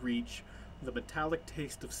arm's reach. The metallic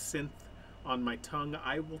taste of synth on my tongue.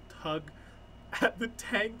 I will tug at the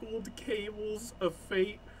tangled cables of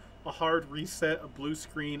fate. A hard reset, a blue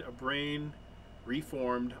screen, a brain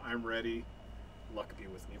reformed. I'm ready. Luck be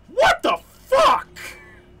with me. What the fuck?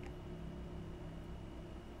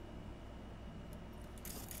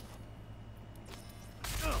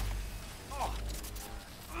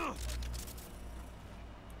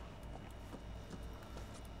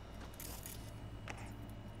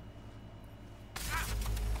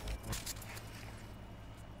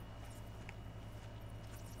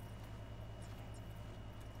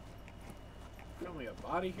 Only a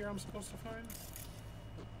body here I'm supposed to find?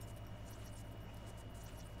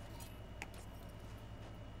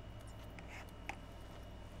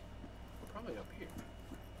 Probably up here.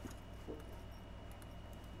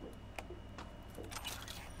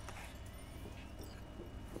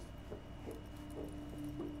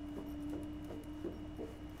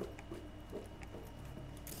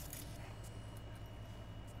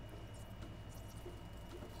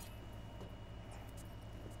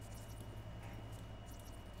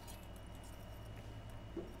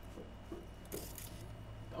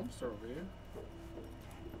 Dumpster over here.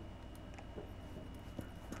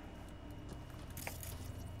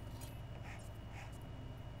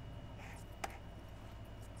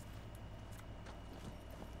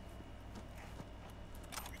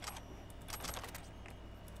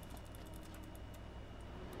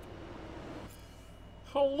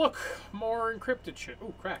 Oh, look! More encrypted shit.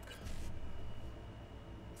 Oh, crack.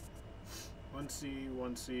 1C,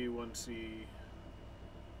 1C, 1C.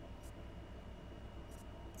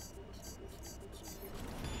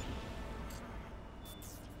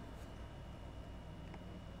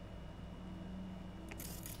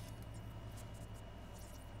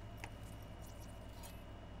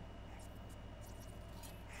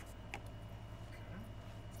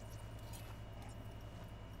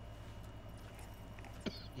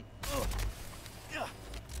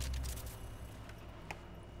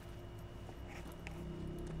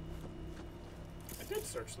 I did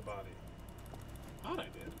search the body. Thought I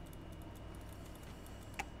did.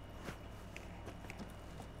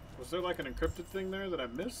 Was there like an encrypted thing there that I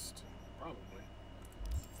missed? Probably.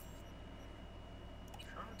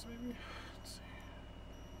 Shards, maybe? Let's see.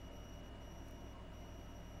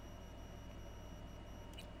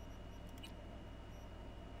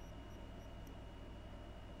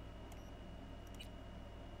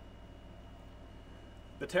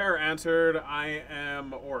 The terror answered, I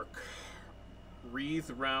am Orc. Wreathe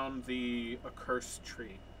round the accursed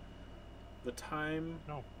tree. The times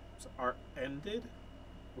are ended?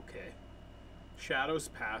 Okay. Shadows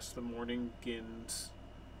pass, the morning begins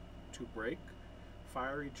to break.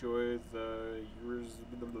 Fiery joy, the years...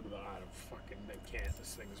 I don't fucking... I can't.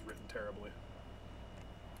 This thing is written terribly.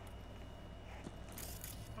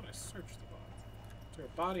 How did I search the body? Is there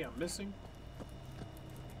a body I'm missing?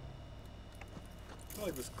 I feel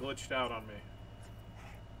like this glitched out on me.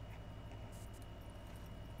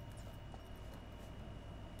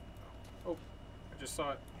 Oh, I just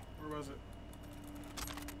saw it. Where was it?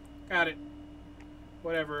 Got it.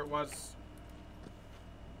 Whatever it was.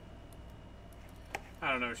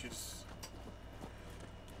 I don't know, she just...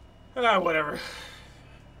 whatever.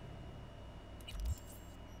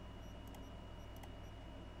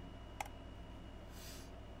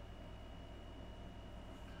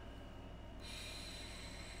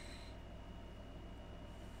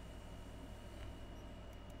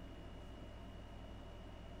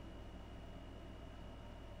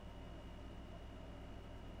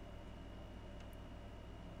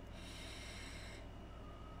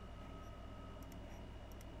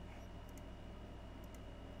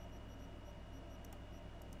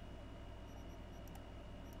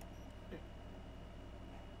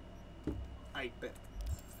 I bet.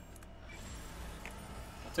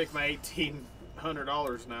 I'll take my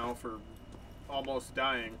 $1,800 now for almost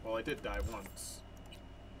dying. Well, I did die once.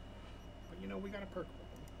 But you know, we got a perk.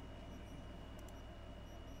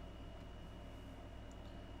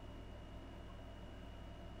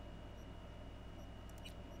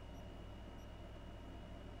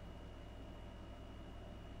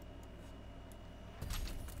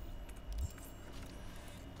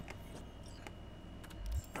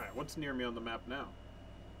 what's near me on the map now?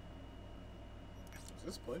 Is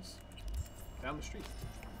this place? Down the street.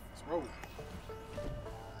 Let's roll.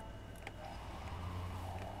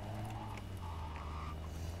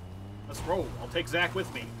 Let's roll. I'll take Zach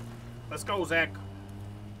with me. Let's go, Zach.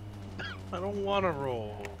 I don't want to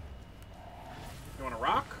roll. You want to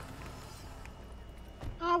rock?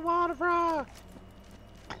 I want to rock.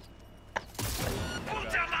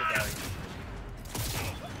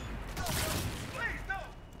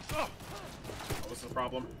 What's the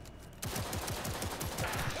problem?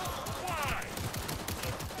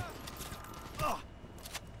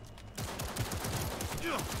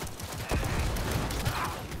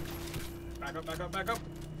 Back up, back up, back up.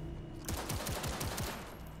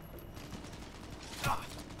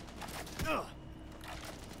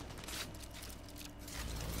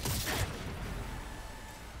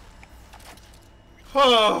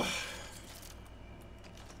 Oh.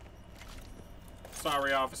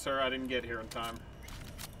 Sorry, officer, I didn't get here in time.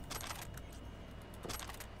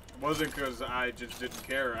 It wasn't because I just didn't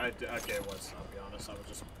care. Okay, it was, I'll be honest. I was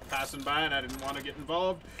just passing by and I didn't want to get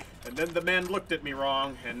involved. And then the men looked at me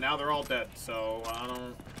wrong, and now they're all dead, so I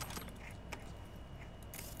don't...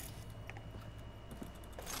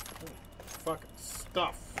 Holy fucking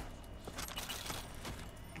stuff.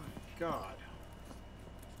 My God.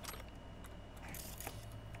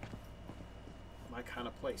 My kind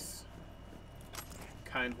of place.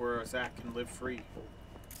 Kind where Zach can live free.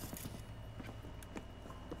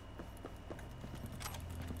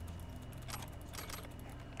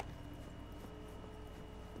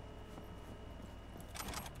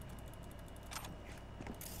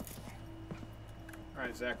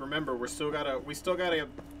 Alright, Zach, remember, we still gotta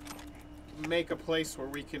make a place where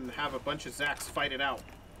we can have a bunch of Zachs fight it out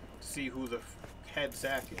to see who the head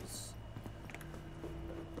Zach is.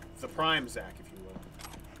 The prime Zach, if you will.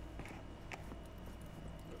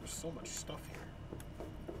 There's so much stuff here.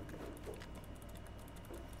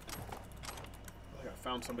 I think I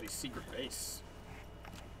found somebody's secret base.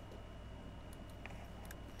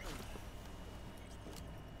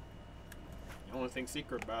 The only thing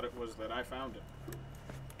secret about it was that I found it.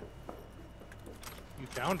 You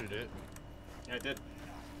founded it? Yeah, I did.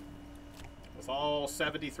 With all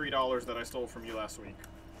 $73 that I stole from you last week.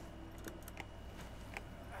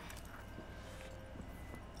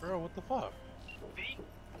 Bro, what the fuck? V,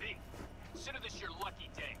 consider this your lucky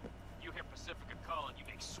day. You hear Pacifica calling, you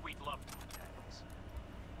make sweet love to it, that is.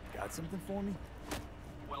 Got something for me?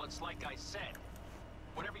 Well, it's like I said.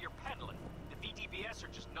 Whatever you're peddling, the VDBS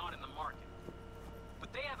are just not in the market.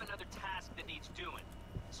 But they have another task that needs doing,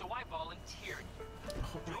 so I volunteered you.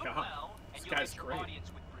 Do it well, and you'll get your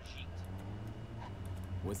audience with Brigitte.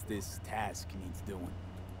 What's this task needs doing?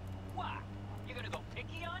 What? You're gonna go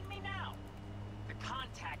picky on me now? The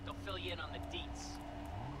contact will fill you in on the deets.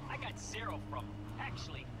 I got zero from him.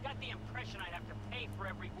 Actually, got the impression I'd have to pay for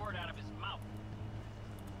every word out of his mouth.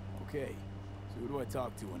 Okay, so who do I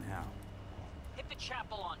talk to and how? Hit the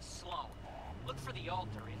chapel on Sloan. Look for the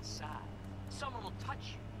altar inside. Someone will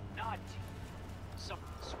touch you, nod to you. Something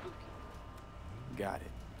spooky. Got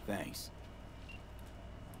it. Thanks.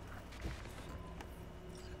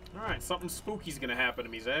 Alright, something spooky's gonna happen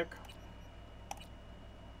to me, Zach.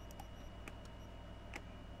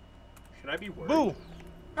 Should I be worried? Boo!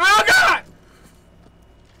 Oh, God!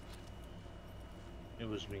 It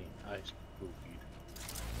was me. I spookied.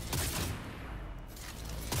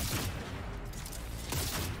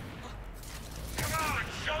 Come on,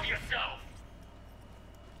 show yourself!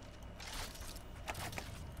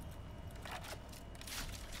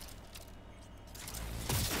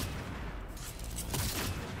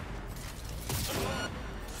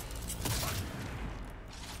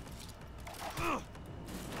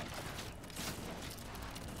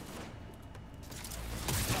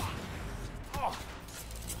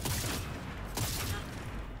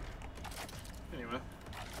 Anyway.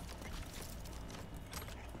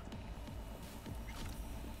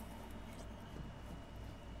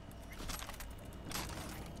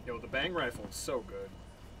 Yo, the bang rifle is so good.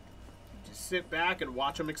 You just sit back and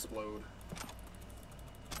watch them explode.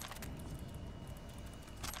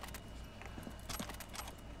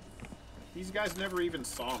 These guys never even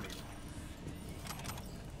saw me.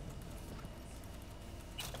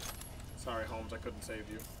 Sorry, Holmes, I couldn't save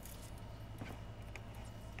you.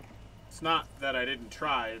 It's not that I didn't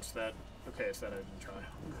try, it's that... Okay, it's that I didn't try.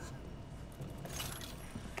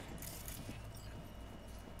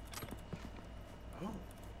 Oh.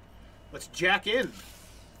 Let's jack in.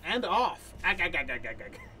 And off. Ag, ag, ag, ag, ag,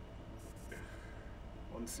 ag.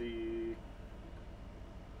 Let's see...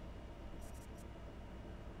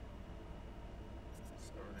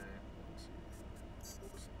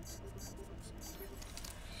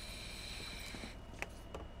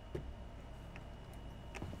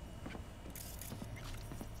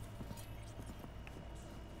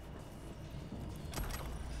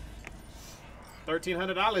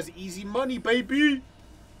 $1,300, easy money, baby.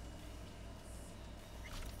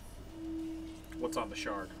 What's on the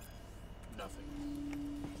shard? Nothing.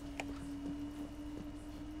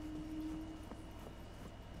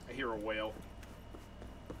 I hear a whale.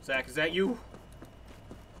 Zach, is that you?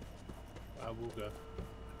 Awooga.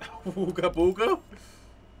 Wooga booga?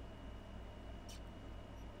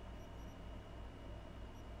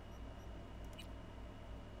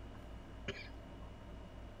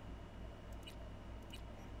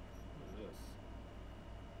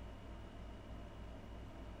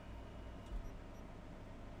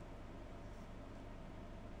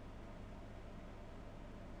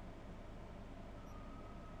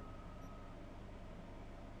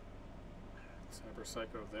 Cyber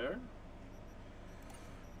Psycho there.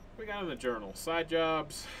 We got in the journal. Side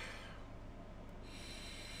jobs.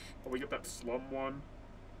 Oh, we get that slum one.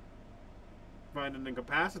 Find and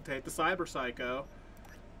incapacitate the Cyber Psycho.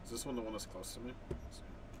 Is this one the one that's close to me?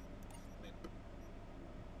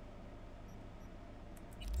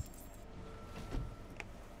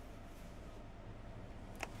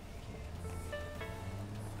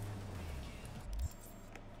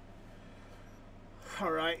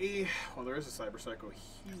 Alrighty. Well, there is a Cyber Psycho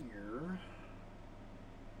here.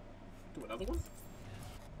 Do another one?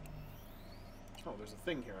 Oh, there's a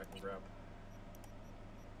thing here I can grab.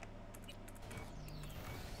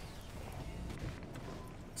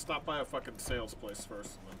 Let's stop by a fucking sales place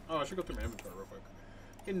first. And then, oh, I should go through my inventory real quick.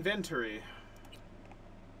 Inventory.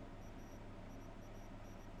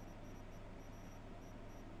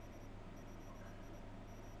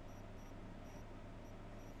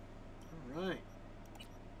 Alright.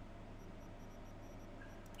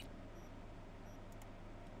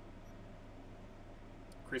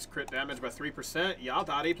 Increase crit damage by 3%. Yeah,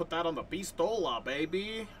 daddy, put that on the pistola,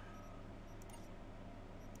 baby.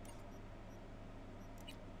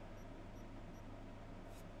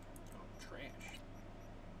 Oh, trash.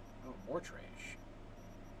 Oh, more trash.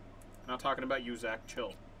 Not talking about you, Zach.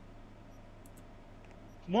 Chill.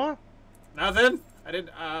 What? Nothing. I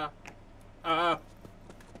didn't,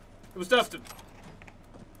 it was Dustin.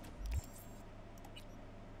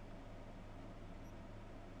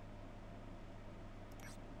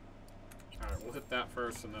 Alright, we'll hit that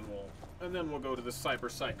first and then we'll go to the Cyber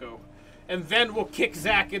Psycho. And then we'll kick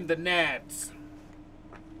Zach in the nads.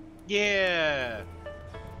 Yeah.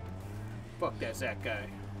 Fuck that Zach guy.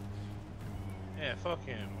 Yeah, fuck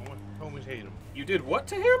him. Homies hate him. You did what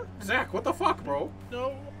to him? Zach, what the fuck, bro?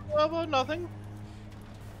 No, nothing.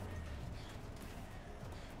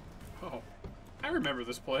 Oh. I remember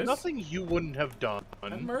this place. Nothing you wouldn't have done. I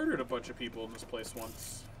murdered a bunch of people in this place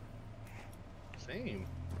once. Same.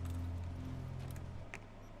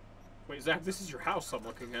 Wait, Zach, this is your house I'm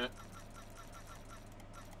looking at.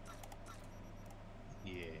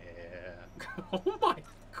 Yeah. Oh my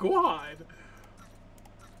god.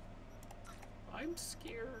 I'm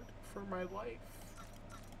scared for my life.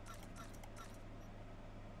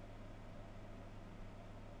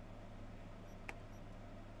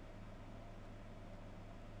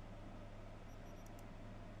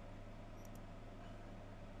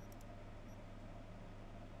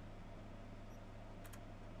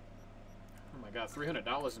 Oh my god,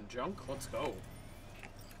 $300 in junk? Let's go.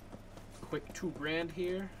 Quick $2,000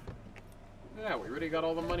 here. Yeah, we already got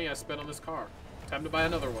all the money I spent on this car. Time to buy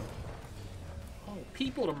another one. Oh,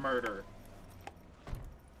 people to murder.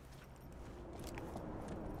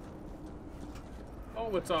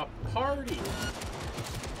 Oh, it's a party.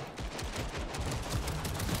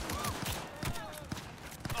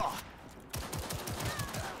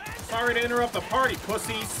 Sorry to interrupt the party,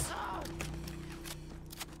 pussies.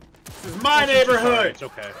 This is my neighborhood. It's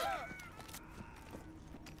okay.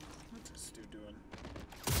 What's this dude doing?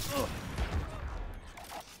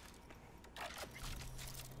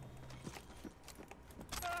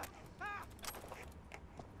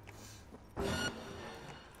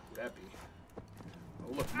 Who'd that be?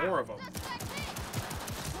 Oh, look, more of them.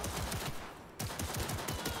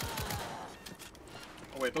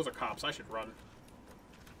 Oh, wait, those are cops. I should run.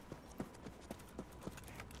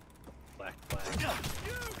 Black.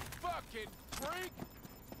 You fucking freak!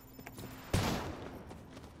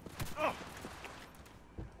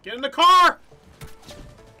 Get in the car!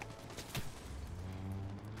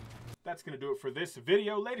 That's going to do it for this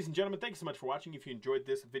video. Ladies and gentlemen, thank you so much for watching. If you enjoyed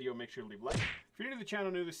this video, make sure to leave a like. If you're new to the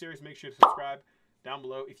channel, new to the series, make sure to subscribe. Down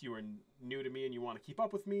below, if you are new to me and you want to keep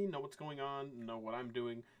up with me, know what's going on, know what I'm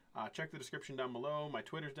doing, check the description down below. My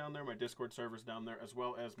Twitter's down there, my Discord server's down there, as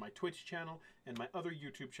well as my Twitch channel and my other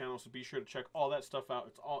YouTube channel, so be sure to check all that stuff out.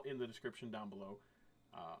 It's all in the description down below.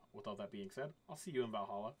 With all that being said, I'll see you in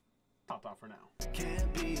Valhalla. Ta-ta for now.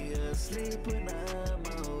 Can't be asleep when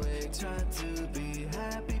I'm awake. Try to be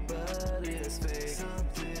happy, but it's fake.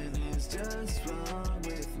 Something is just wrong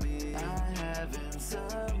with me. I have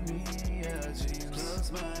insomnia dreams.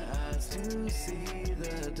 Close my eyes to see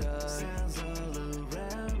the dark. Sounds all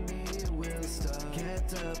around me will start.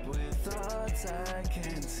 Get up with thoughts I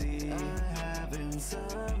can't see. I have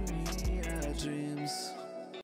insomnia dreams.